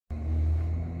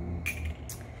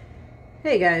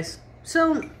Hey guys,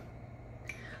 so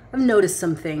I've noticed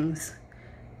some things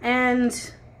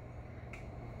and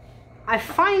I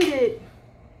find it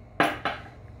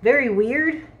very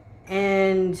weird,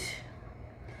 and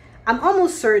I'm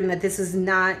almost certain that this is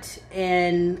not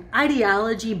an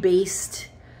ideology-based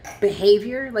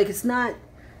behavior. Like, it's not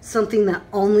something that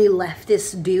only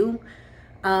leftists do.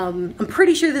 I'm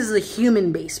pretty sure this is a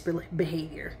human-based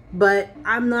behavior, but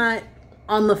I'm not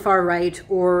on the far right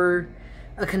or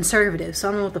a conservative, so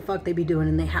I don't know what the fuck they be doing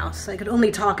in their house. I could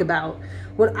only talk about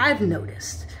what I've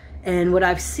noticed and what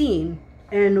I've seen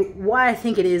and why I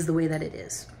think it is the way that it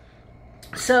is.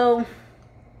 So,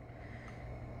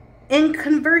 in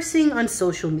conversing on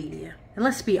social media, and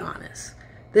let's be honest,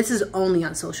 this is only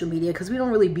on social media because we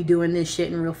don't really be doing this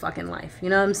shit in real fucking life, you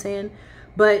know what I'm saying?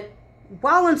 But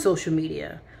while on social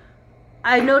media,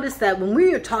 I noticed that when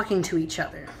we are talking to each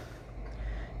other,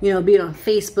 you know, be it on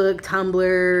Facebook,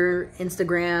 Tumblr,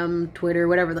 Instagram, Twitter,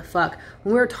 whatever the fuck,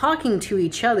 when we're talking to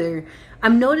each other,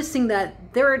 I'm noticing that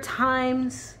there are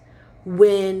times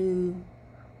when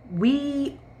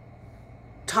we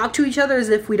talk to each other as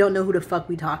if we don't know who the fuck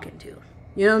we talking to.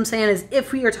 You know what I'm saying? As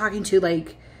if we are talking to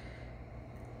like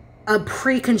a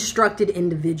pre-constructed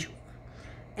individual.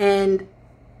 And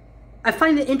I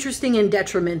find it interesting and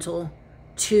detrimental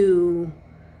to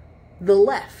the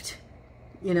left,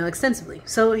 you know, extensively.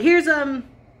 So here's an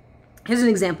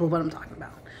example of what I'm talking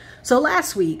about. So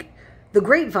last week, the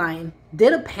Grapevine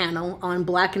did a panel on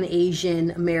Black and Asian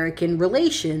American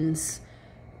relations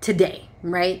today,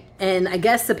 right? And I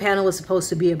guess the panel was supposed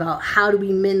to be about how do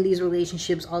we mend these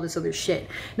relationships, all this other shit.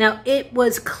 Now, it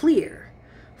was clear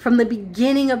from the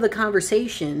beginning of the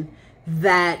conversation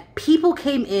that people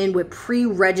came in with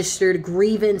pre-registered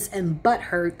grievance and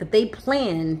butthurt that they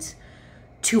planned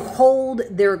to hold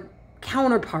their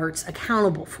counterparts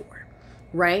accountable for,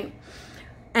 right?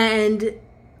 And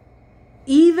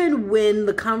even when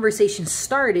the conversation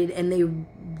started and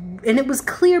it was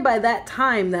clear by that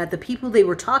time that the people they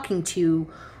were talking to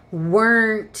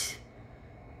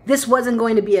this wasn't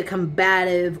going to be a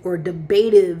combative or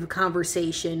debative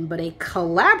conversation, but a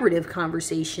collaborative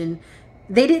conversation,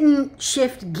 they didn't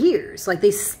shift gears. Like, they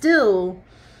still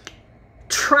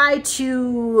try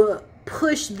to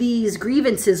push these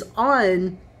grievances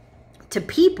on to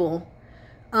people,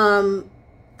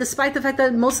 despite the fact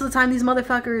that most of the time these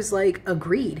motherfuckers like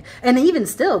agreed. And even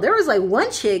still, there was like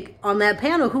one chick on that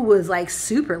panel who was like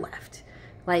super left.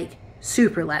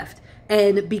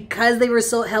 And because they were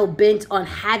so hell-bent on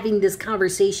having this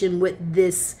conversation with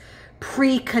this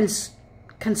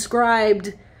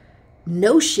pre-conscribed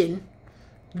notion,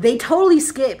 they totally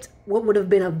skipped what would have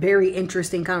been a very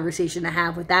interesting conversation to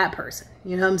have with that person.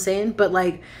 You know what I'm saying? But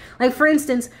like for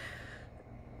instance,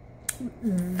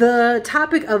 the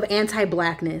topic of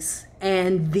anti-blackness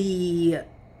and the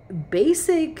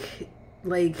basic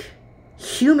like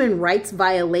human rights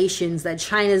violations that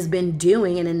China's been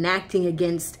doing and enacting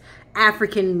against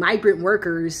African migrant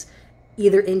workers,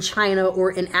 either in China or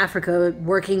in Africa,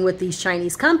 working with these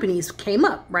Chinese companies, came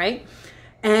up, right?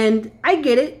 And I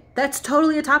get it. That's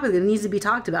totally a topic that needs to be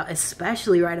talked about,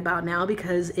 especially right about now,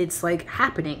 because it's like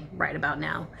happening right about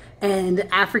now. And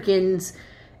African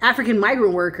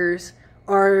migrant workers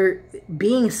are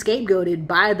being scapegoated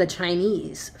by the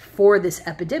Chinese for this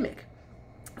epidemic.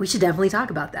 We should definitely talk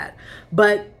about that.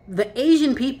 But the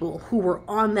Asian people who were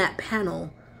on that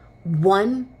panel,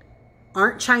 one,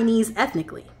 aren't Chinese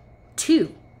ethnically.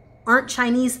 Two, aren't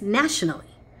Chinese nationally.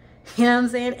 You know what I'm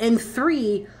saying? And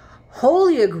three,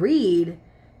 wholly agreed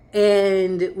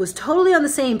and was totally on the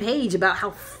same page about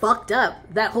how fucked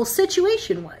up that whole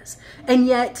situation was. And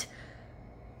yet,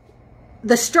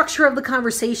 the structure of the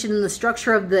conversation and the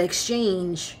structure of the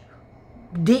exchange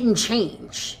didn't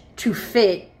change to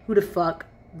fit who the fuck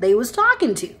they was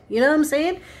talking to. You know what I'm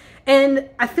saying? And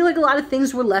I feel like a lot of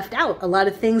things were left out. A lot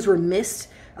of things were missed.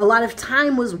 A lot of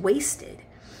time was wasted.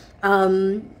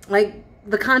 Like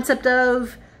the concept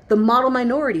of the model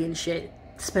minority and shit.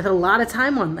 Spent a lot of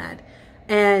time on that.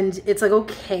 And it's like,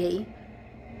 okay,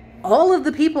 all of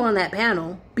the people on that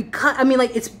panel, because, I mean,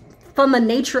 like, it's from the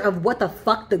nature of what the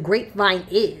fuck the Grapevine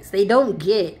is. They don't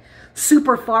get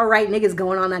super far right niggas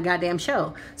going on that goddamn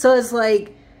show. So it's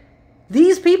like,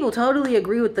 these people totally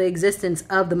agree with the existence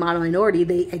of the model minority.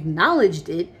 They acknowledged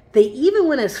it. They even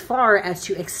went as far as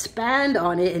to expand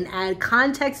on it and add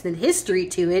context and history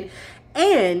to it.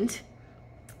 And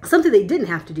something they didn't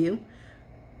have to do,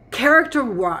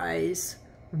 characterize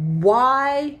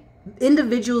why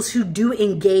individuals who do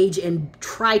engage and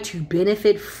try to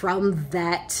benefit from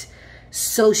that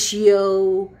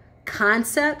socio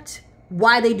concept,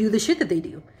 why they do the shit that they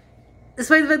do.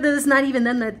 Despite the fact that it's not even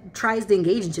them that tries to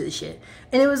engage into the shit.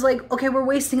 And it was like, okay, we're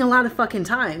wasting a lot of fucking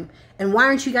time. And why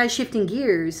aren't you guys shifting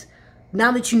gears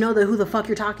now that you know that who the fuck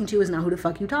you're talking to is not who the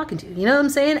fuck you're talking to? You know what I'm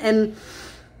saying? And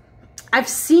I've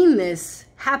seen this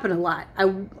happen a lot.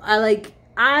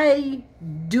 I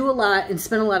do a lot and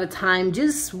spend a lot of time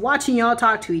just watching y'all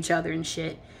talk to each other and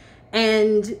shit.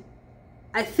 And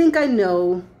I think I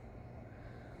know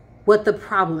what the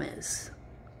problem is.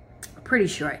 I'm pretty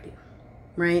sure I do,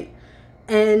 right?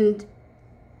 And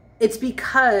it's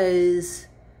because,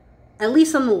 at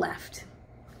least on the left,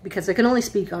 because I can only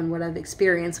speak on what I've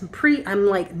experienced, I'm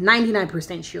like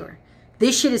 99% sure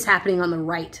this shit is happening on the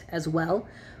right as well.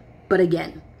 But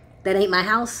again, that ain't my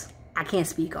house. I can't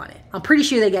speak on it. I'm pretty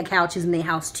sure they got couches in their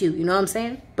house too. You know what I'm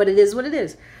saying? But it is what it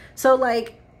is. So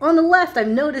like on the left, I've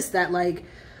noticed that like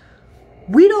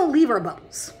we don't leave our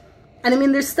bubbles. And I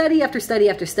mean, there's study after study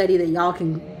after study that y'all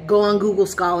can go on Google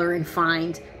Scholar and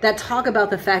find that talk about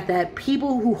the fact that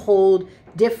people who hold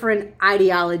different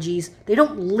ideologies, they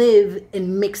don't live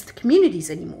in mixed communities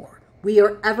anymore. We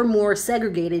are ever more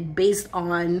segregated based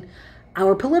on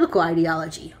our political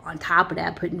ideology. On top of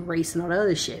that, putting race and all that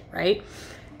other shit, right?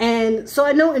 And so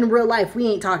I know in real life, we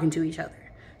ain't talking to each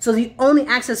other. So the only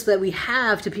access that we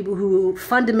have to people who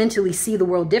fundamentally see the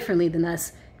world differently than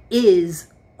us is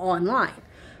online.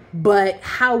 But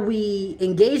how we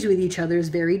engage with each other is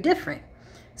very different.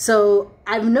 So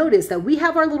I've noticed that we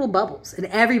have our little bubbles, and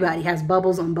everybody has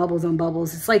bubbles on bubbles on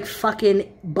bubbles. It's like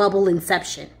fucking bubble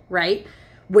inception, right?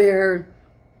 Where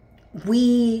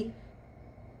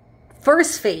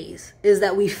first phase is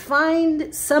that we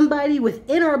find somebody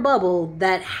within our bubble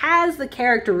that has the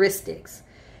characteristics,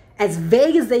 as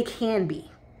vague as they can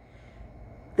be.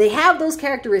 They have those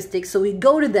characteristics, so we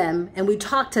go to them and we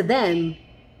talk to them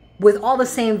with all the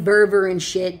same fervor and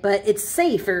shit, but it's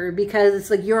safer because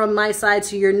it's like you're on my side,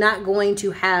 so you're not going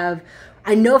to have...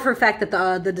 I know for a fact that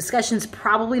the discussion's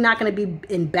probably not going to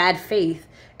be in bad faith,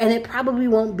 and it probably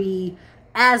won't be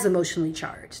as emotionally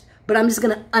charged. But I'm just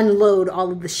going to unload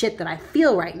all of the shit that I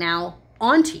feel right now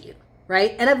onto you,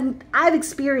 right? And I've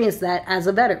experienced that as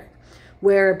a veteran,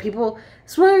 where people...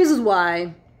 It's one of the reasons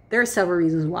why... There are several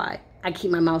reasons why I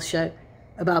keep my mouth shut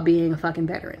about being a fucking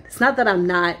veteran. It's not that I'm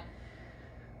not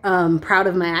proud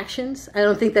of my actions. I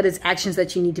don't think that it's actions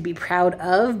that you need to be proud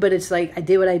of, but it's like I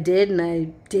did what I did and I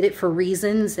did it for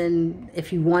reasons. And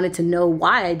if you wanted to know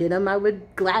why I did them, I would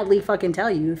gladly fucking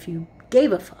tell you if you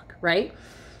gave a fuck, right?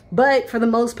 But for the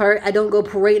most part, I don't go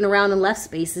parading around in Lefty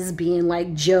Spaces being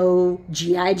like Joe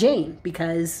G.I. Jane,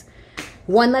 because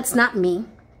one, that's not me.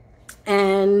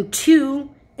 And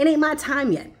two, it ain't my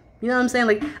time yet. You know what I'm saying?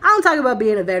 Like, I don't talk about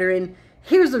being a veteran.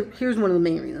 Here's one of the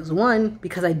main reasons. One,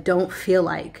 because I don't feel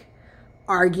like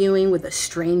arguing with a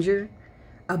stranger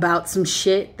about some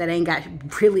shit that ain't got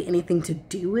really anything to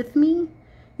do with me.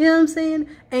 You know what I'm saying?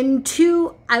 And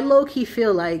two, I low-key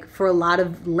feel like for a lot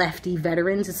of lefty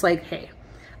veterans, it's like, hey,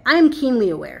 I am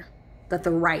keenly aware that the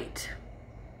right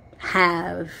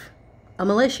have a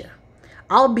militia.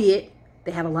 Albeit,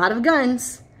 they have a lot of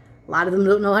guns. A lot of them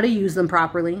don't know how to use them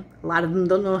properly. A lot of them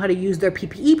don't know how to use their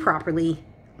PPE properly.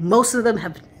 Most of them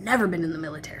have never been in the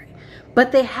military.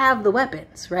 But they have the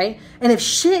weapons, right? And if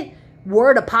shit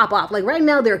were to pop off, like right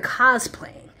now they're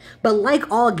cosplaying. But like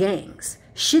all gangs,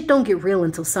 shit don't get real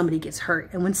until somebody gets hurt.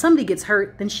 And when somebody gets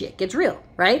hurt, then shit gets real,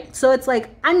 right? So it's like,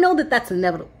 I know that that's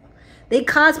inevitable. They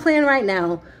cosplaying right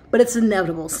now, but it's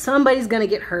inevitable. Somebody's going to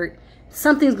get hurt.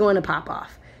 Something's going to pop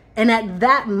off. And at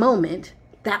that moment,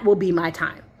 that will be my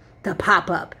time to pop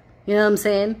up. You know what I'm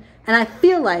saying? And I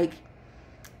feel like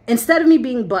instead of me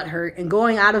being butthurt and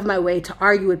going out of my way to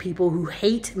argue with people who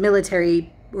hate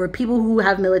military or people who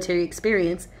have military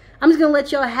experience, I'm just going to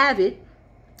let y'all have it.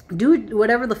 Do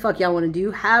whatever the fuck y'all want to do.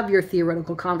 Have your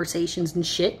theoretical conversations and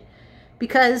shit.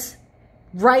 Because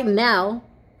right now,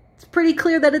 it's pretty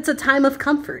clear that it's a time of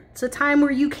comfort. It's a time where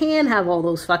you can have all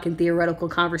those fucking theoretical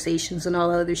conversations and all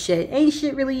that other shit. Ain't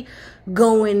shit really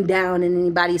going down in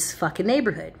anybody's fucking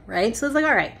neighborhood, right? So it's like,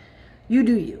 all right, you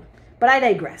do you. But I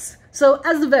digress. So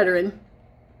as a veteran,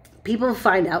 people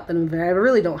find out that I'm a veteran. I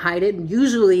really don't hide it. And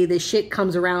usually this shit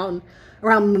comes around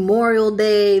Memorial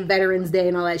Day, Veterans Day,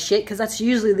 and all that shit, because that's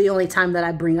usually the only time that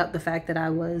I bring up the fact that I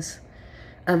was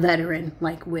a veteran,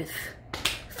 like with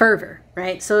fervor,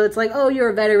 right? So it's like, oh, you're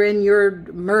a veteran, you're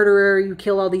a murderer, you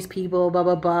kill all these people, blah,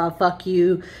 blah, blah, fuck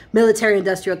you,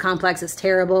 military-industrial complex is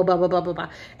terrible, blah, blah, blah, blah, blah.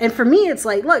 And for me, it's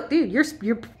like, look, dude,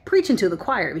 you're preaching to the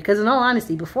choir, because in all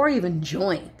honesty, before I even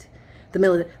joined the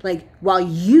military, like, while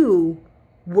you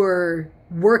were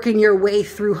working your way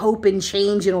through hope and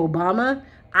change in Obama,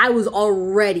 I was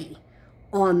already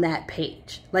on that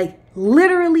page. Like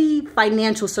literally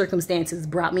financial circumstances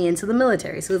brought me into the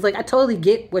military. So it's like, I totally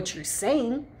get what you're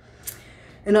saying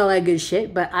and all that good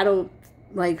shit, but I don't,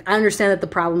 like, I understand that the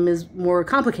problem is more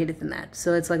complicated than that.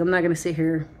 So it's like, I'm not going to sit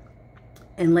here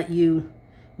and let you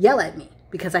yell at me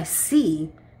because I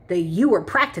see that you are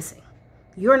practicing.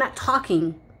 You're not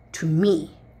talking to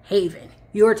me, Haven.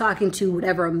 You're talking to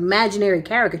whatever imaginary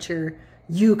caricature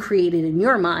you created in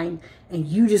your mind, and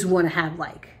you just want to have,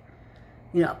 like,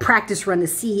 you know, a practice run to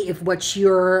see if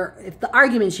if the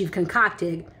arguments you've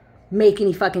concocted make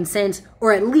any fucking sense,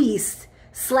 or at least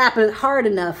slap it hard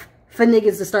enough for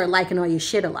niggas to start liking all your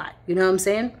shit a lot. You know what I'm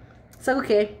saying? It's like,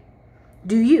 okay,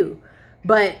 do you?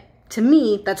 But to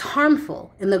me, that's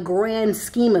harmful in the grand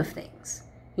scheme of things.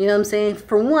 You know what I'm saying?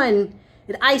 For one,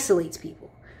 it isolates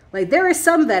people. Like, there are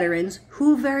some veterans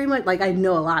who very much, like, I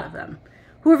know a lot of them,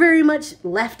 who are very much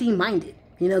lefty-minded.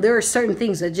 You know, there are certain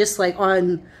things that just, like,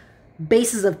 on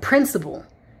basis of principle,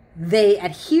 they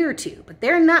adhere to. But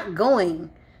they're not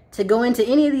going to go into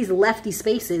any of these lefty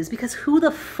spaces, because who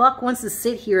the fuck wants to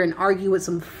sit here and argue with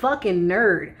some fucking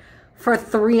nerd for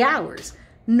 3 hours?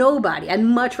 Nobody. I'd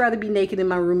much rather be naked in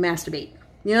my room masturbating.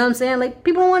 You know what I'm saying? Like,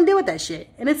 people don't want to deal with that shit.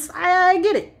 And it's, I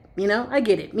get it. You know, I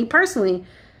get it. Me personally,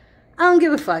 I don't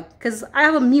give a fuck, because I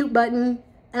have a mute button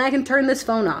and I can turn this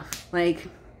phone off. Like,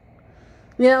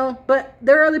 you know, but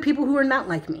there are other people who are not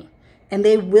like me, and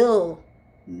they will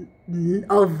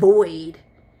avoid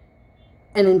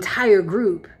an entire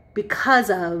group because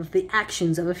of the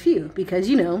actions of a few. Because,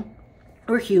 you know,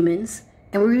 we're humans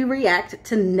and we react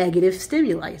to negative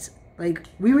stimuli. Like,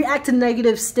 we react to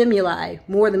negative stimuli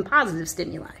more than positive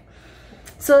stimuli.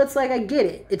 So it's like, I get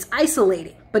it. It's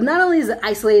isolating. But not only is it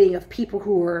isolating of people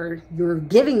who you're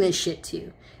giving this shit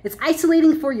to, it's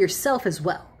isolating for yourself as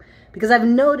well. Because I've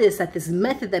noticed that this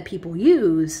method that people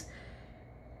use,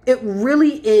 it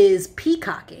really is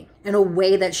peacocking in a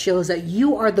way that shows that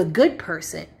you are the good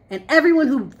person. And everyone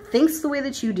who thinks the way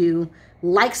that you do,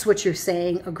 likes what you're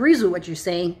saying, agrees with what you're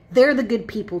saying, they're the good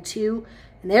people too.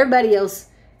 And everybody else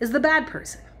is the bad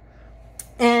person.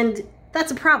 And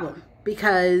that's a problem,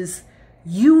 because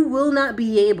you will not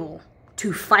be able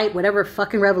to fight whatever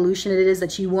fucking revolution it is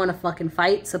that you want to fucking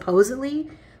fight, supposedly,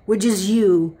 with just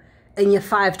you and your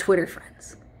 5 Twitter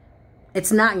friends.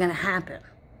 It's not going to happen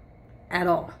at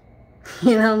all.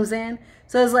 You know what I'm saying?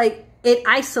 So it's like, it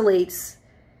isolates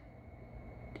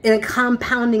in a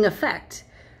compounding effect.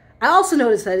 I also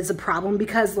noticed that it's a problem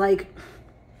because, like,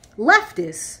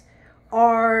 leftists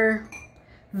are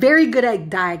very good at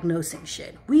diagnosing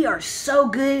shit. We are so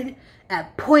good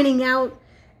at pointing out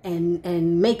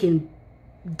and making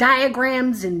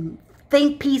diagrams and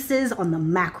think pieces on the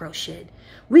macro shit.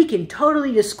 We can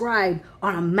totally describe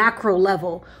on a macro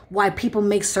level why people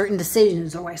make certain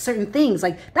decisions or why certain things,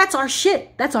 like, that's our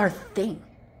shit. That's our thing,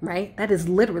 right? That is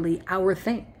literally our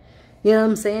thing. You know what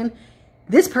I'm saying?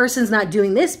 This person's not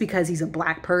doing this because he's a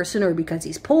black person or because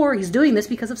he's poor. He's doing this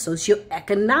because of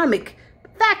socioeconomic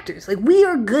factors. Like, we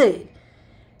are good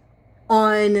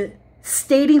on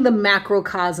stating the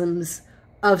macrocosms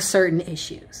of certain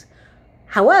issues.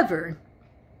 However,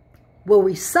 what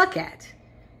we suck at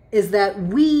is that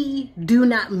we do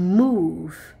not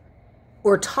move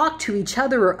or talk to each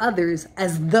other or others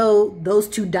as though those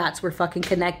two dots were fucking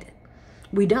connected.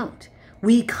 We don't.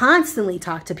 We constantly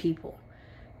talk to people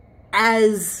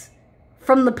as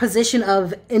from the position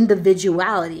of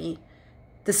individuality,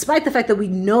 despite the fact that we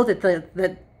know that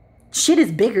that shit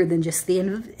is bigger than just the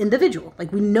individual.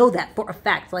 Like, we know that for a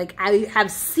fact. Like, I have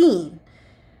seen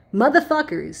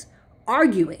motherfuckers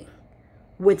arguing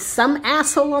with some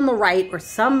asshole on the right or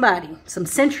somebody, some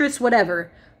centrist,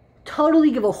 whatever,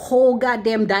 totally give a whole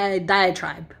goddamn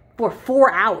diatribe for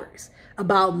 4 hours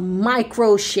about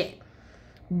micro shit.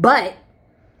 But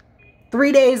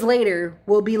 3 days later,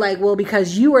 we'll be like, well,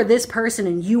 because you are this person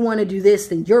and you want to do this,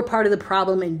 then you're part of the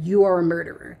problem and you are a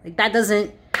murderer. Like, that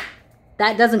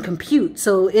doesn't compute.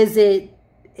 So is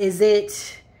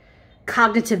it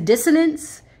cognitive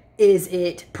dissonance? Is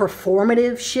it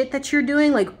performative shit that you're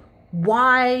doing? Like,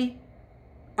 why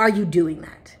are you doing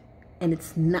that? And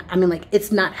it's not, I mean, like,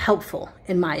 it's not helpful,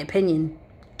 in my opinion,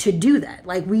 to do that.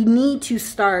 Like, we need to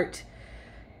start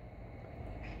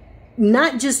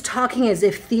not just talking as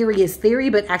if theory is theory,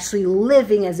 but actually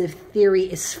living as if theory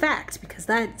is fact, because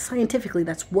that scientifically,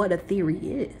 that's what a theory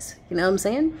is. You know what I'm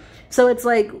saying? So it's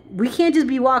like, we can't just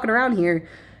be walking around here.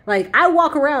 Like, I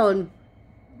walk around,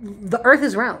 the earth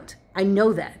is round. I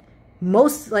know that.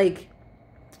 Most, like,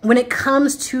 when it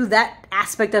comes to that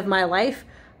aspect of my life,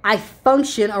 I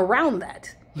function around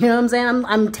that. You know what I'm saying?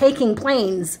 I'm taking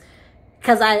planes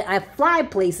because I fly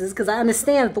places, because I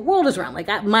understand that the world is round.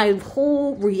 Like, my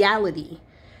whole reality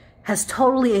has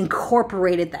totally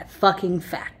incorporated that fucking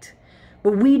fact.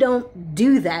 But we don't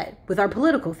do that with our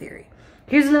political theory.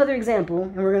 Here's another example,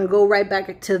 and we're going to go right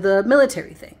back to the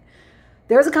military thing.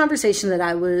 There was a conversation that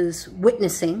I was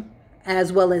witnessing,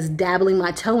 as well as dabbling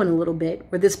my toe in a little bit,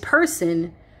 where this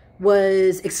person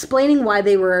was explaining why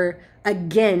they were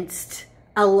against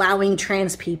allowing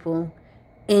trans people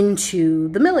into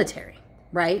the military,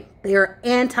 right? They are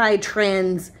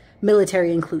anti-trans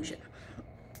military inclusion.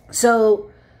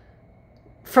 So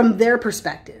from their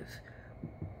perspective,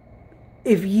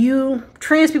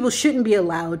 trans people shouldn't be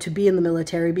allowed to be in the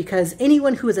military because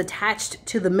anyone who is attached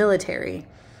to the military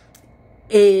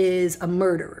is a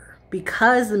murderer,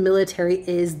 because the military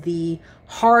is the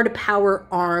hard power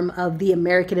arm of the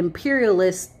American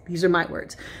imperialist, these are my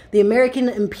words, the American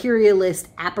imperialist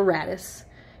apparatus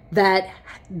that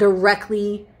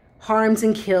directly harms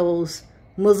and kills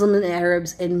Muslim and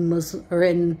Arabs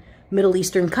in Middle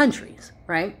Eastern countries,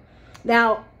 right?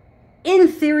 Now, in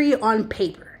theory, on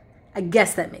paper, I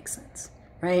guess that makes sense,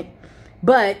 right?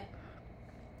 But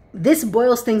this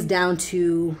boils things down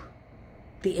to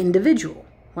the individual.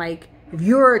 Like, if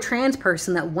you're a trans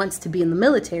person that wants to be in the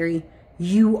military,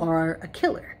 you are a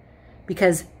killer.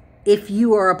 Because if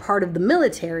you are a part of the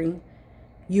military,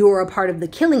 you are a part of the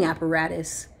killing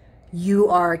apparatus, you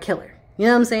are a killer. You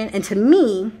know what I'm saying? And to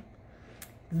me,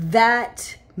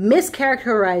 that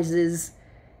mischaracterizes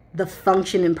the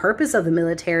function and purpose of the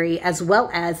military, as well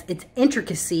as its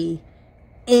intricacy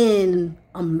in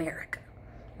America,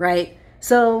 right?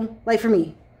 So, like for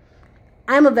me,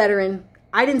 I'm a veteran.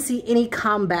 I didn't see any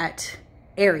combat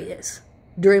areas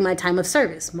during my time of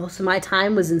service. Most of my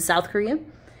time was in South Korea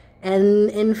and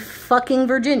in fucking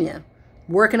Virginia,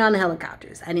 working on the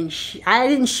helicopters. I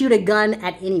didn't shoot a gun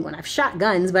at anyone. I've shot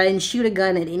guns, but I didn't shoot a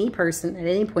gun at any person at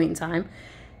any point in time.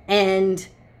 And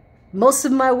most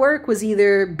of my work was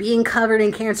either being covered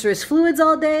in cancerous fluids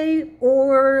all day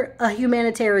or a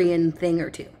humanitarian thing or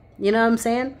two. You know what I'm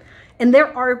saying? And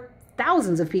there are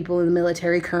thousands of people in the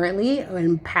military currently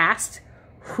and past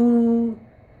who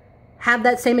have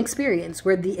that same experience,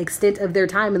 where the extent of their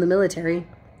time in the military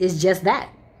is just that.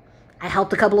 I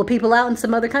helped a couple of people out in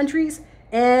some other countries,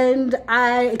 and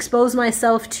I exposed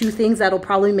myself to things that'll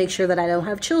probably make sure that I don't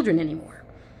have children anymore.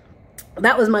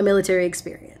 That was my military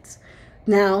experience.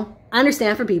 Now, I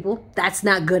understand for people, that's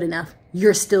not good enough.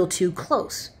 You're still too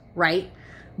close, right?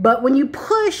 But when you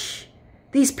push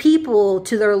these people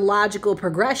to their logical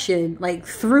progression, like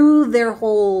through their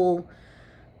whole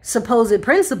supposed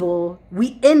principle,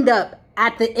 we end up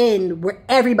at the end where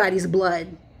everybody's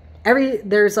blood,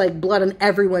 there's like blood on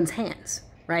everyone's hands,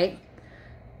 right?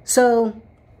 So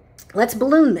let's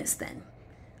balloon this then.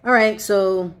 All right,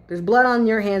 so there's blood on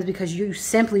your hands because you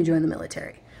simply joined the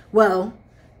military. Well,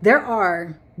 there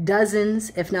are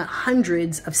dozens, if not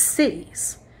hundreds, of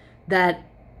cities that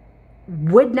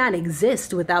would not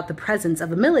exist without the presence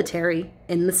of a military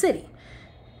in the city.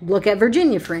 Look at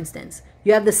Virginia, for instance.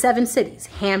 You have the 7 cities: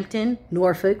 Hampton,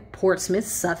 Norfolk, Portsmouth,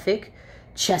 Suffolk,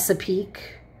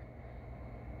 Chesapeake,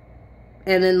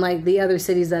 and then like the other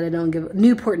cities that I don't give,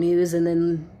 Newport News, and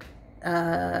then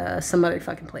some other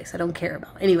fucking place I don't care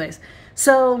about. Anyways,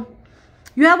 so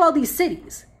you have all these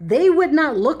cities. They would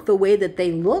not look the way that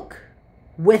they look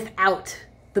without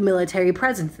the military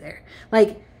presence there.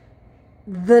 Like,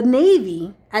 the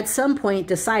Navy at some point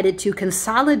decided to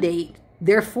consolidate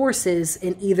their forces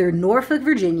in either Norfolk,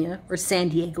 Virginia or San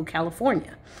Diego,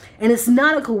 California. And it's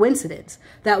not a coincidence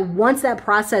that once that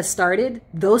process started,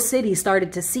 those cities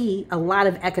started to see a lot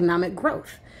of economic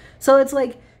growth. So it's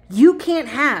like, you can't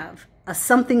have a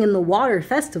something in the water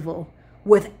festival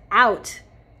without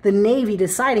the Navy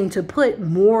deciding to put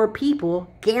more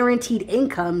people, guaranteed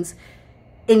incomes,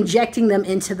 injecting them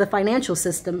into the financial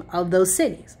system of those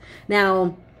cities.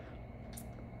 Now,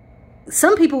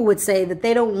 some people would say that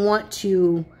they don't want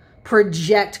to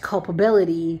project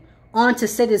culpability onto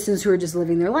citizens who are just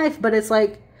living their life, but it's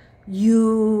like,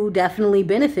 you definitely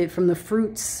benefit from the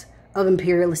fruits of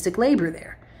imperialistic labor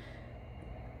there.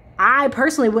 I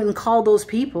personally wouldn't call those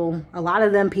people, a lot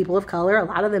of them people of color, a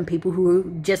lot of them people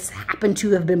who just happen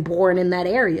to have been born in that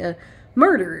area,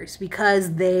 murderers,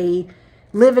 because they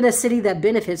live in a city that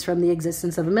benefits from the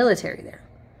existence of a military there.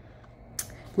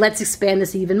 Let's expand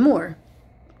this even more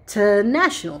to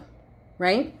national,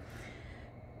 right?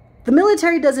 The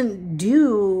military doesn't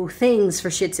do things for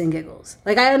shits and giggles.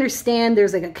 Like, I understand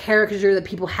there's like a caricature that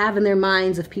people have in their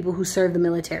minds of people who serve the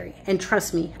military. And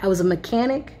trust me, I was a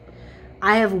mechanic.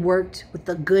 I have worked with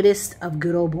the goodest of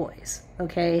good old boys,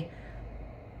 okay?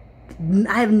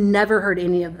 I have never heard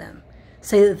any of them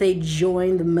say that they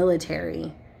joined the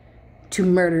military to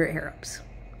murder Arabs.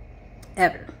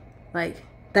 Ever. Like,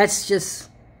 that's just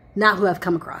not who I've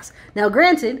come across. Now,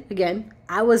 granted, again,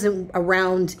 I wasn't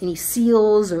around any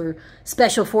SEALs or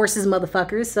special forces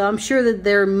motherfuckers, so I'm sure that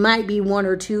there might be one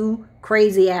or two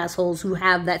crazy assholes who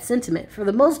have that sentiment. For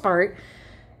the most part,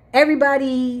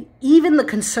 everybody, even the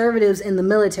conservatives in the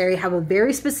military, have a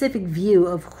very specific view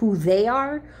of who they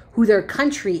are, who their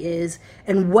country is,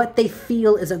 and what they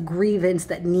feel is a grievance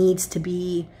that needs to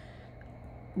be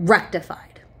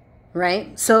rectified,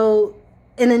 right? So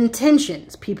in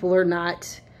intentions, people are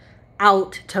not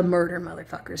out to murder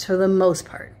motherfuckers for the most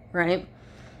part, right?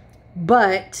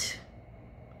 But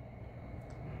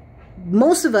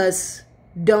most of us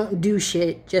don't do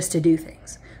shit just to do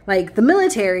things. Like, the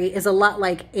military is a lot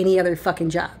like any other fucking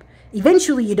job.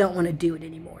 Eventually, you don't want to do it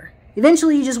anymore.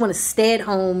 Eventually, you just want to stay at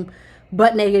home,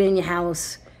 butt naked in your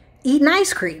house, eating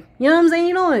ice cream. You know what I'm saying?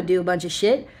 You don't want to do a bunch of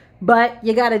shit, but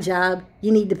you got a job,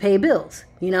 you need to pay bills,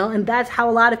 you know? And that's how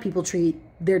a lot of people treat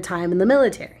their time in the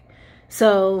military.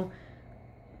 So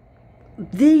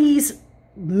these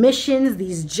missions,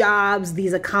 these jobs,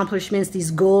 these accomplishments,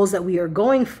 these goals that we are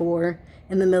going for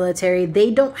in the military,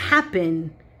 they don't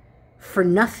happen for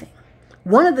nothing.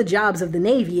 One of the jobs of the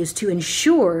Navy is to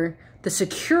ensure the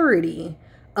security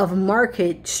of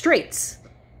market straits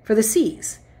for the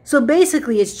seas. So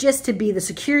basically, it's just to be the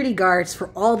security guards for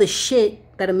all the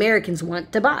shit that Americans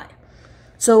want to buy.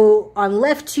 So on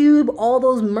LeftTube, all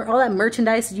that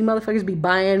merchandise that you motherfuckers be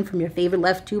buying from your favorite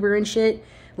LeftTuber and shit,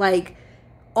 like,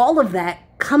 all of that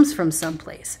comes from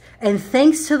someplace. And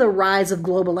thanks to the rise of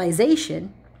globalization,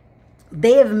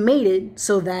 they have made it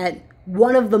so that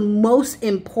one of the most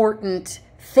important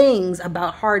things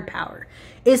about hard power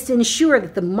is to ensure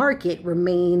that the market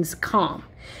remains calm.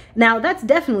 Now, that's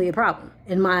definitely a problem,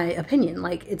 in my opinion.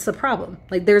 Like, it's a problem.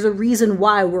 Like, there's a reason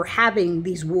why we're having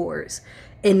these wars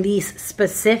in these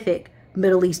specific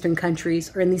Middle Eastern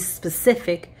countries, or in these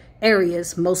specific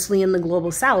areas, mostly in the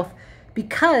global south,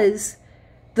 because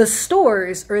the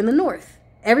stores are in the north.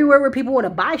 Everywhere where people want to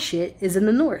buy shit is in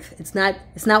the north. It's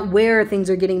not where things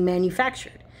are getting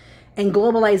manufactured. And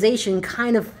globalization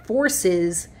kind of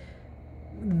forces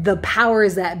the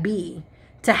powers that be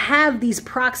to have these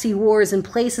proxy wars in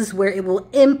places where it will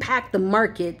impact the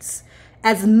markets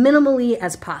as minimally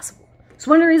as possible. It's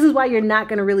one of the reasons why you're not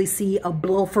going to really see a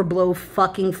blow-for-blow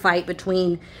fucking fight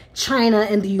between China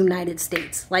and the United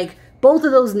States. Like, both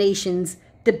of those nations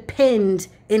depend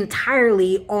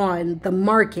entirely on the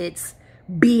markets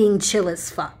being chill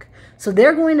as fuck. So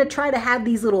they're going to try to have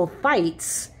these little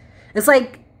fights. It's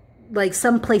like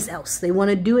someplace else. They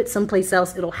want to do it someplace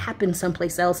else. It'll happen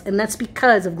someplace else. And that's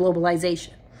because of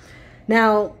globalization.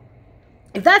 Now,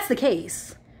 if that's the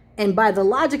case, and by the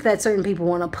logic that certain people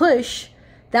want to push,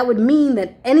 that would mean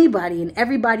that anybody and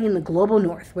everybody in the global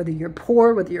north, whether you're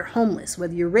poor, whether you're homeless,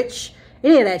 whether you're rich,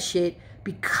 any of that shit,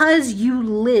 because you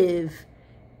live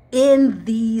in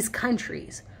these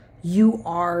countries, you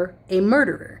are a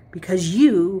murderer, because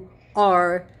you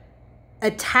are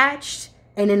attached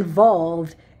and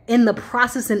involved in the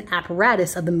process and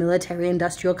apparatus of the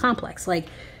military-industrial complex. Like,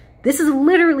 this is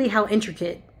literally how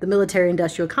intricate the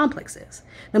military-industrial complex is.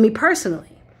 Now, me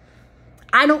personally,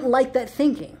 I don't like that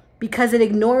thinking, because it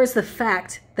ignores the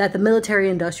fact that the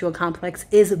military-industrial complex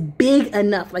is big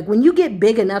enough. Like, when you get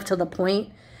big enough to the point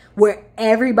where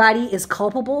everybody is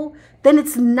culpable, then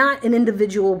it's not an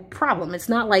individual problem. It's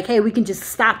not like, hey, we can just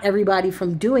stop everybody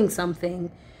from doing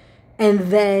something and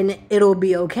then it'll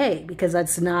be okay, because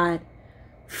that's not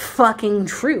fucking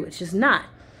true. It's just not.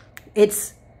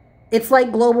 It's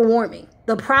like global warming.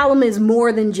 The problem is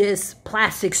more than just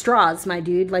plastic straws, my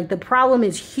dude. Like, the problem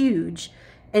is huge.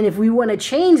 And if we want to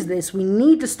change this, we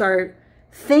need to start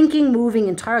thinking, moving,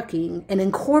 and talking, and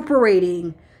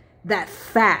incorporating that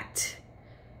fact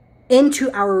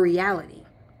into our reality.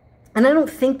 And I don't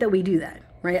think that we do that,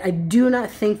 right? I do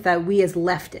not think that we as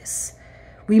leftists,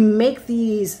 we make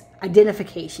these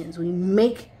identifications, we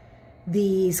make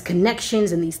these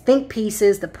connections and these think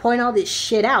pieces to point all this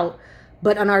shit out,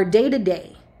 but on our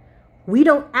day-to-day, we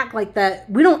don't act like that.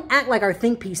 We don't act like our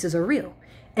think pieces are real.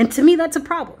 And to me, that's a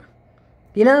problem.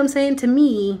 You know what I'm saying? To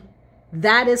me,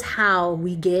 that is how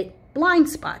we get blind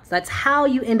spots. That's how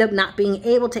you end up not being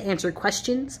able to answer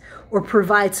questions or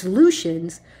provide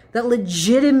solutions that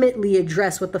legitimately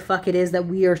address what the fuck it is that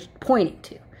we are pointing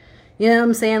to. You know what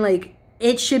I'm saying? Like,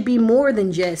 it should be more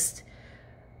than just,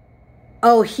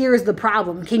 oh, here's the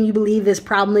problem. Can you believe this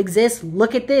problem exists?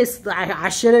 Look at this. I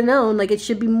should have known. Like, it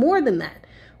should be more than that.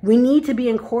 We need to be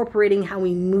incorporating how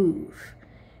we move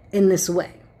in this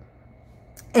way.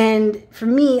 And for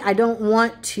me, I don't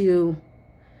want to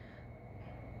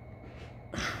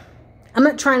I'm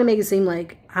not trying to make it seem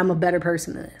like I'm a better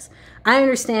person than this. I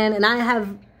understand, and I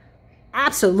have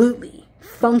absolutely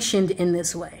functioned in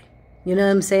this way. You know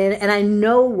what I'm saying? And I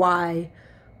know why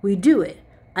we do it.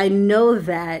 I know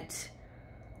that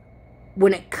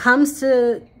when it comes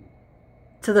to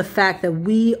the fact that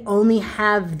we only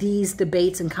have these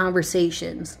debates and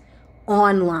conversations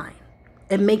online,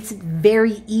 it makes it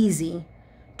very easy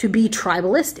to be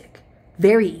tribalistic.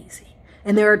 Very easy.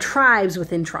 And there are tribes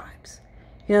within tribes.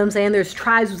 You know what I'm saying? There's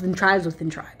tribes within tribes within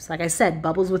tribes. Like I said,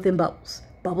 bubbles within bubbles.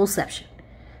 Bubbleception.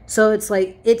 So it's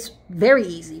like, it's very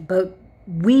easy. But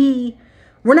we're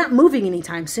not moving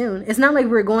anytime soon. It's not like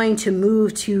we're going to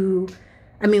move to,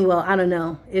 I mean, well, I don't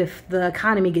know if the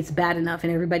economy gets bad enough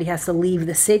and everybody has to leave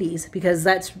the cities, because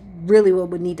that's really what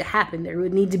would need to happen. There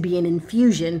would need to be an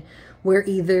infusion where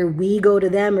either we go to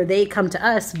them or they come to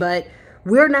us, but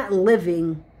we're not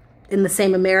living in the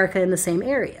same America, in the same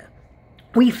area.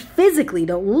 We physically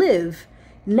don't live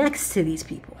next to these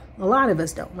people. A lot of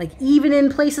us don't. Like, even in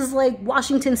places like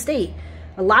Washington State,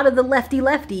 a lot of the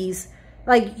lefties,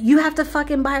 like, you have to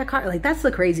fucking buy a car. Like, that's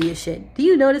the craziest shit. Do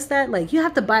you notice that? Like, you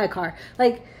have to buy a car.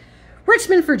 Like,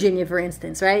 Richmond, Virginia, for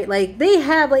instance, right? Like, they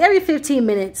have, like, every 15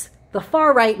 minutes, the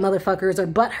far-right motherfuckers are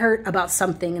butthurt about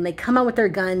something, and they come out with their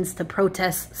guns to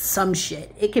protest some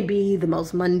shit. It could be the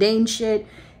most mundane shit.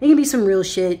 It can be some real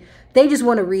shit. They just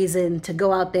want a reason to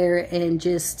go out there and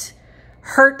just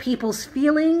hurt people's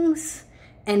feelings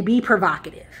and be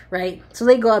provocative, right? So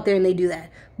they go out there and they do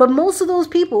that. But most of those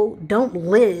people don't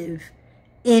live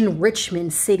in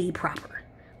Richmond City proper.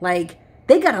 Like,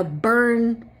 they gotta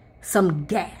burn some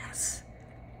gas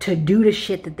to do the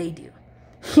shit that they do.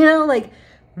 You know, like,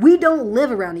 we don't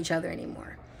live around each other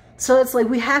anymore. So it's like,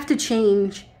 we have to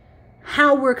change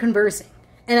how we're conversing.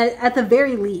 And at the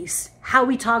very least, how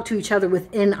we talk to each other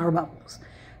within our bubbles.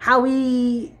 How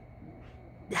we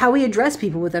address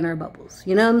people within our bubbles.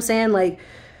 You know what I'm saying? Like,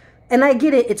 and I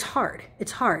get it. It's hard.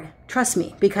 It's hard. Trust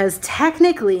me. Because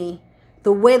technically,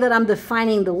 the way that I'm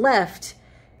defining the left,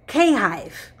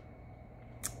 K-Hive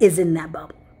is in that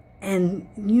bubble. And,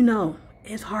 you know,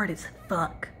 it's hard as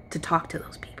fuck to talk to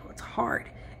those people. It's hard.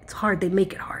 It's hard. They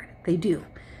make it hard. They do.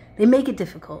 They make it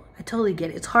difficult. I totally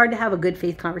get it. It's hard to have a good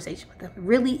faith conversation with them. It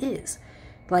really is.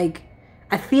 Like,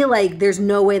 I feel like there's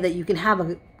no way that you can have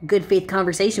a good faith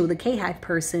conversation with a K-Hive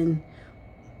person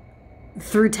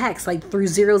through text, like through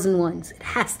zeros and ones. It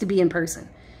has to be in person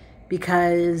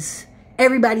because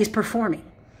everybody's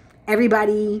performing.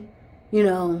 Everybody, you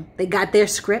know, they got their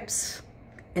scripts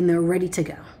and they're ready to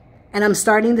go. And I'm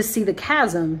starting to see the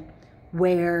chasm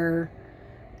where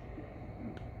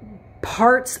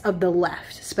parts of the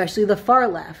left, especially the far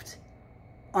left,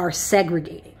 are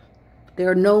segregating.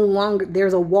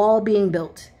 There's a wall being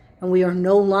built, and we are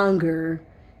no longer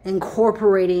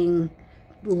incorporating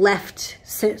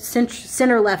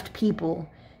center left people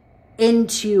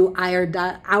into our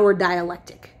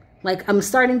dialectic. Like, I'm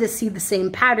starting to see the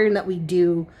same pattern that we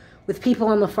do with people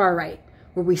on the far right,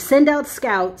 where we send out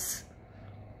scouts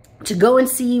to go and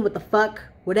see what the fuck,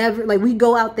 whatever. Like, we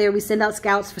go out there, we send out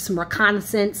scouts for some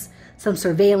reconnaissance, some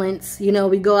surveillance. You know,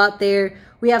 we go out there,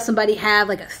 we have somebody have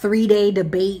like a 3-day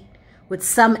debate with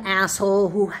some asshole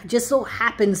who just so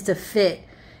happens to fit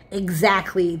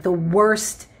exactly the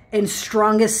worst and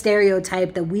strongest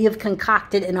stereotype that we have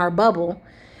concocted in our bubble.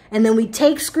 And then we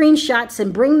take screenshots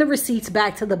and bring the receipts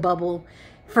back to the bubble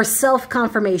for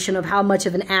self-confirmation of how much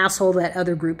of an asshole that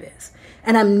other group is.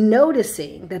 And I'm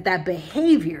noticing that that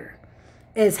behavior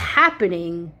is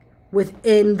happening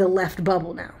within the left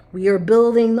bubble now. We are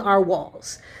building our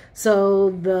walls.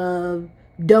 So the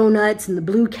donuts and the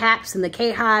blue caps and the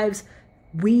K-Hives,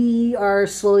 we are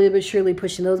slowly but surely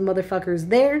pushing those motherfuckers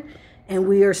there. And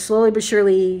we are slowly but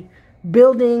surely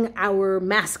building our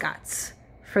mascots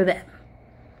for them.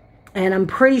 And I'm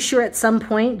pretty sure at some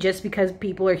point, just because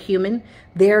people are human,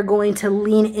 they're going to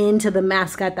lean into the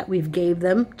mascot that we've gave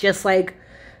them. Just like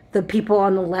the people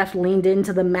on the left leaned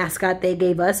into the mascot they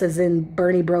gave us, as in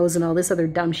Bernie Bros and all this other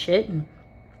dumb shit and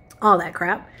all that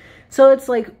crap. So it's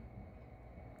like,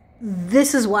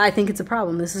 this is why I think it's a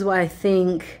problem. This is why I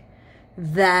think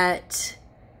that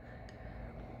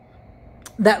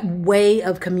that way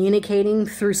of communicating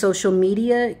through social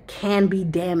media can be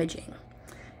damaging.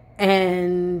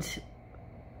 And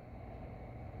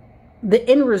the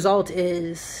end result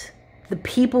is the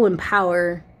people in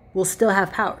power will still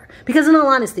have power. Because in all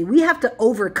honesty, we have to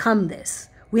overcome this.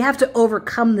 We have to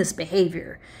overcome this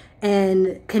behavior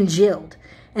and congealed.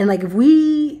 And like, if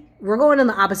we're going in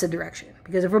the opposite direction.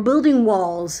 Because if we're building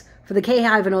walls for the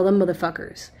K-Hive and all them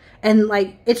motherfuckers, and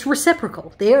like, it's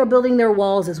reciprocal. They are building their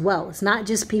walls as well. It's not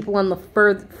just people on the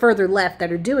further left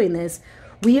that are doing this.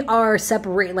 We are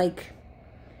separating, like,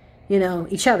 you know,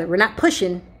 each other. We're not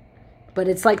pushing, but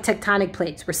it's like tectonic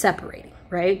plates. We're separating,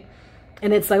 right?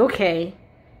 And it's like, okay,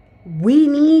 we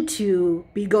need to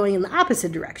be going in the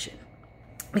opposite direction.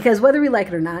 Because whether we like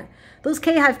it or not, those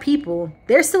K-Hive people,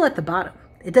 they're still at the bottom.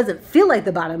 It doesn't feel like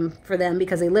the bottom for them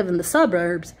because they live in the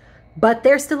suburbs, but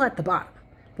they're still at the bottom.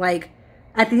 Like,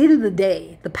 at the end of the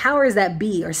day, the powers that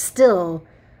be are still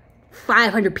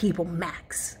 500 people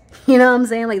max. You know what I'm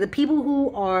saying? Like, the people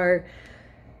who are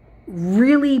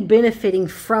really benefiting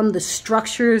from the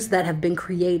structures that have been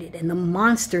created and the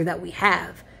monster that we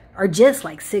have are just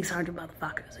like 600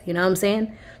 motherfuckers. You know what I'm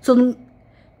saying? So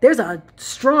there's a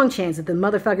strong chance that the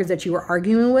motherfuckers that you are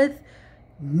arguing with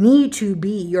need to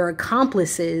be your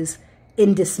accomplices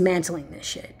in dismantling this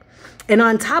shit. And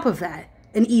on top of that,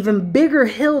 an even bigger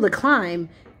hill to climb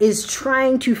is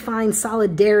trying to find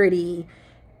solidarity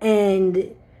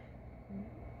and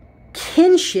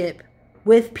kinship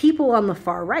with people on the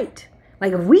far right.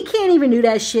 Like, if we can't even do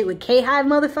that shit with K-Hive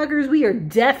motherfuckers, we are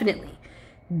definitely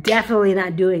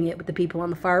not doing it with the people on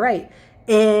the far right.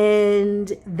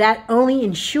 And that only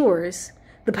ensures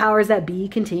the powers that be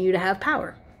continue to have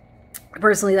power.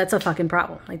 Personally, that's a fucking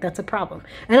problem. Like, that's a problem.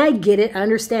 And I get it. I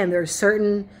understand there are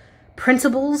certain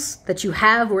principles that you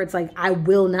have where it's like, I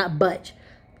will not budge.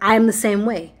 I am the same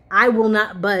way. I will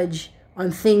not budge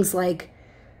on things like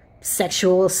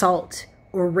sexual assault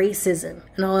or racism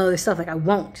and all other stuff. Like, I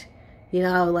won't. You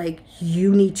know, like,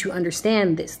 you need to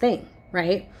understand this thing,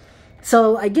 right?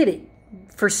 So I get it.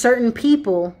 For certain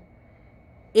people,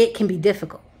 it can be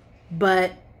difficult.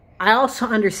 But I also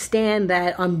understand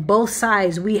that on both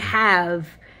sides, we have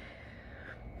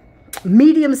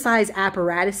medium-sized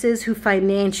apparatuses who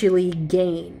financially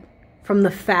gain from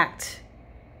the fact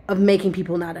of making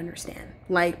people not understand.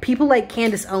 Like, people like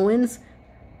Candace Owens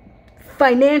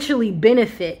financially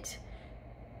benefit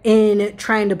in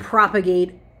trying to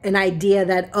propagate an idea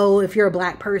that, oh, if you're a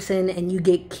black person and you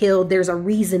get killed, there's a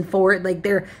reason for it. Like,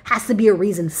 there has to be a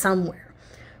reason somewhere.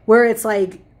 Where it's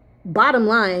like, bottom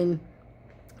line,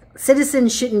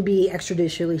 citizens shouldn't be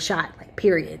extrajudicially shot, like,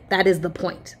 period. That is the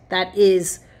point. That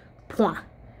is point.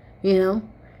 You know?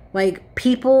 Like,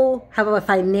 people have a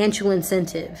financial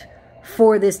incentive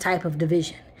for this type of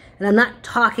division. And I'm not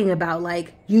talking about,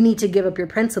 like, you need to give up your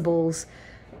principles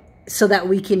so that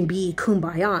we can be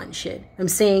kumbaya and shit. I'm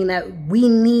saying that we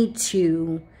need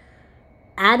to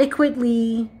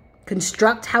adequately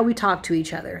construct how we talk to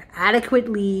each other,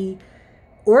 adequately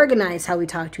organize how we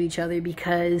talk to each other,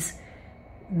 because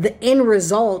the end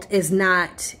result is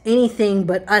not anything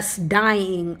but us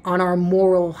dying on our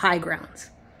moral high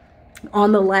grounds,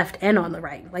 on the left and on the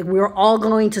right. Like, we're all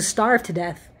going to starve to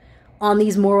death on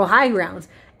these moral high grounds.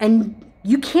 And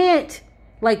you can't,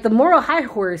 like, the moral high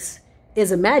horse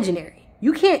is imaginary.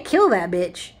 You can't kill that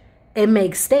bitch and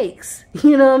make steaks.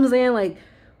 You know what I'm saying? Like,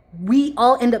 we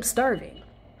all end up starving.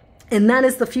 And that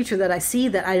is the future that I see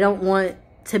that I don't want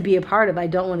to be a part of. I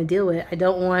don't want to deal with. I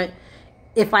don't want,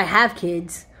 if I have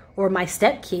kids or my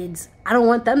stepkids, I don't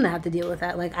want them to have to deal with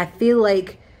that. Like, I feel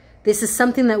like this is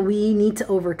something that we need to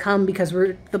overcome, because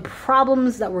the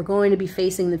problems that we're going to be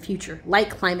facing in the future, like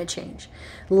climate change,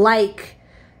 like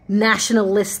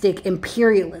nationalistic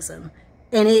imperialism,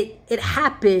 and it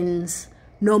happens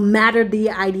no matter the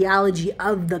ideology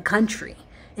of the country.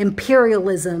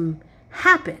 Imperialism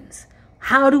happens.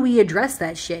 How do we address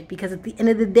that shit? Because at the end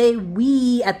of the day,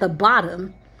 we at the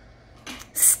bottom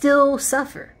still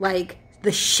suffer. Like,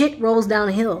 the shit rolls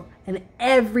downhill, and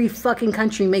every fucking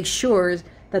country makes sure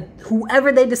that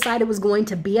whoever they decided was going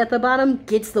to be at the bottom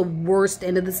gets the worst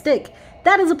end of the stick.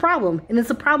 That is a problem. And it's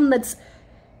a problem that's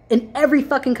in every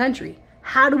fucking country.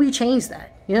 How do we change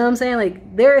that? You know what I'm saying?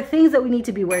 Like, there are things that we need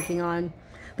to be working on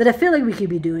that I feel like we could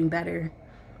be doing better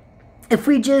if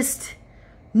we just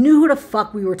knew who the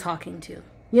fuck we were talking to.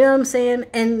 You know what I'm saying?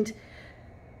 And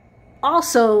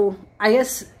also, I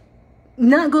guess,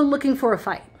 not go looking for a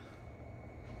fight.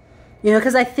 You know,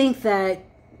 because I think that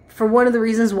for one of the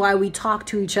reasons why we talk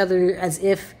to each other as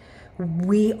if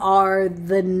we are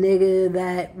the nigga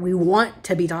that we want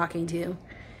to be talking to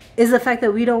is the fact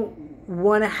that we don't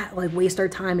want to like waste our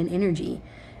time and energy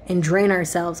and drain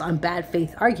ourselves on bad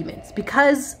faith arguments,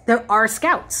 because there are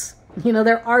scouts. You know,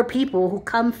 there are people who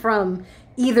come from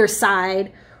either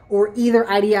side or either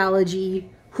ideology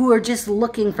who are just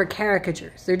looking for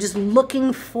caricatures. They're just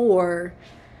looking for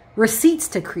receipts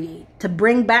to create, to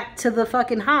bring back to the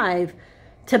fucking hive,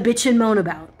 to bitch and moan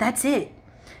about. That's it.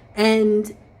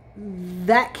 And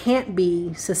that can't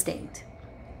be sustained.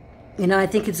 You know, I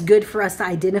think it's good for us to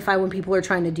identify when people are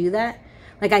trying to do that.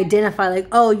 Like, identify, like,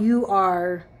 oh, you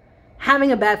are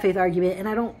having a bad faith argument, and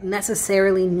I don't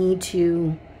necessarily need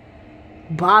to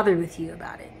bother with you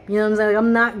about it. You know what I'm saying? Like,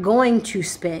 I'm not going to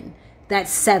spend that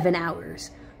 7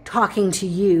 hours talking to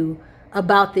you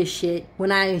about this shit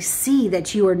when I see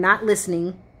that you are not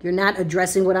listening, you're not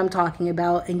addressing what I'm talking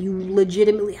about, and you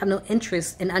legitimately have no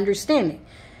interest in understanding.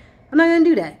 I'm not going to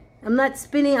do that. I'm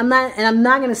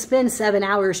not going to spend 7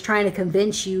 hours trying to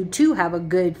convince you to have a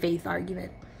good faith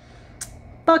argument.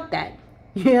 Fuck that.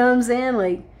 You know what I'm saying?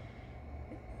 Like,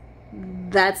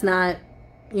 that's not,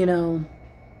 you know,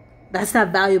 that's not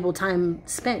valuable time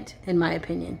spent, in my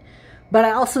opinion. But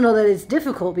I also know that it's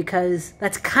difficult because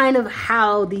that's kind of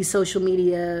how these social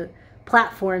media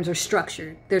platforms are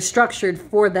structured. They're structured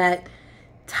for that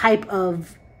type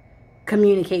of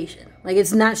communication. Like,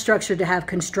 it's not structured to have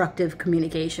constructive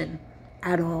communication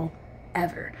at all,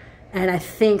 ever. And I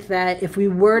think that if we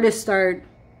were to start,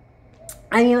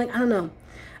 I mean, like, I don't know.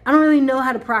 I don't really know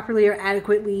how to properly or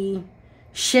adequately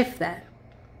shift that.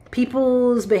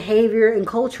 People's behavior and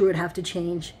culture would have to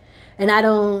change. And I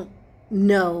don't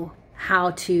know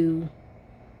how to,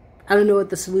 I don't know what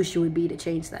the solution would be to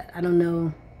change that. I don't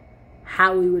know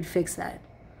how we would fix that.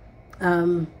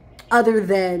 Other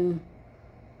than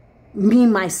me,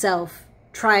 myself,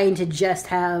 trying to just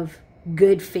have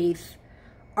good faith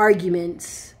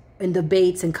arguments and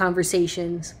debates and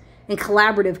conversations and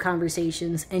collaborative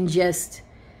conversations, and just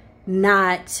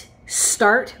not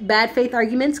start bad faith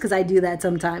arguments, because I do that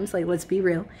sometimes, like, let's be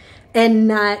real, and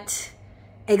not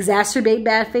exacerbate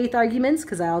bad faith arguments,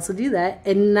 because I also do that,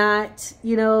 and not,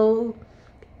 you know,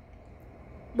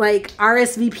 like,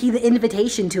 RSVP the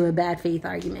invitation to a bad faith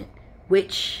argument,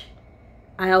 which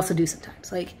I also do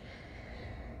sometimes. Like,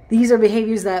 these are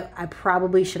behaviors that I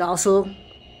probably should also,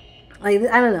 like,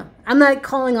 I don't know. I'm not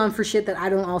calling on for shit that I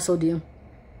don't also do.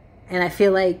 And I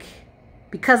feel like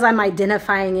because I'm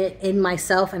identifying it in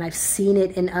myself and I've seen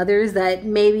it in others, that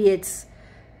maybe it's,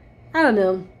 I don't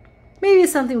know, maybe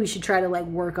it's something we should try to, like,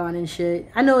 work on and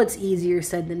shit. I know it's easier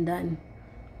said than done.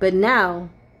 But now,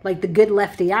 like the good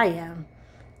lefty I am,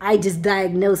 I just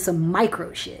diagnose some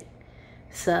micro shit.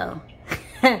 So,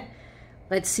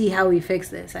 let's see how we fix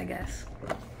this, I guess.